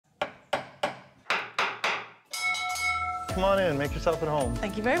Come on in, make yourself at home.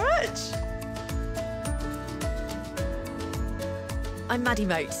 Thank you very much. I'm Maddie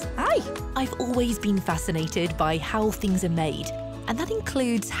Moate. Hi. I've always been fascinated by how things are made, and that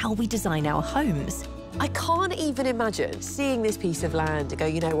includes how we design our homes. I can't even imagine seeing this piece of land and go,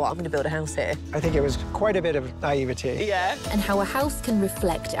 you know what, I'm going to build a house here. I think it was quite a bit of naivety. Yeah. And how a house can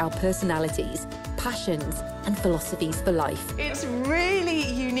reflect our personalities, passions and philosophies for life. It's really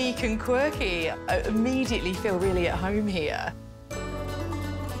unique and quirky. I immediately feel really at home here.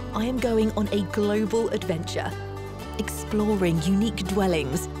 I am going on a global adventure, exploring unique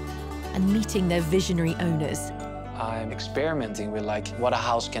dwellings and meeting their visionary owners. I'm experimenting with, like, what a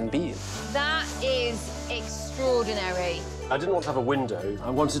house can be. That is extraordinary. I didn't want to have a window. I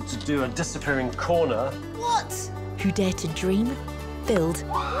wanted to do a disappearing corner. What? Who dare to dream, build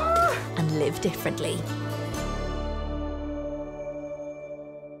and live differently.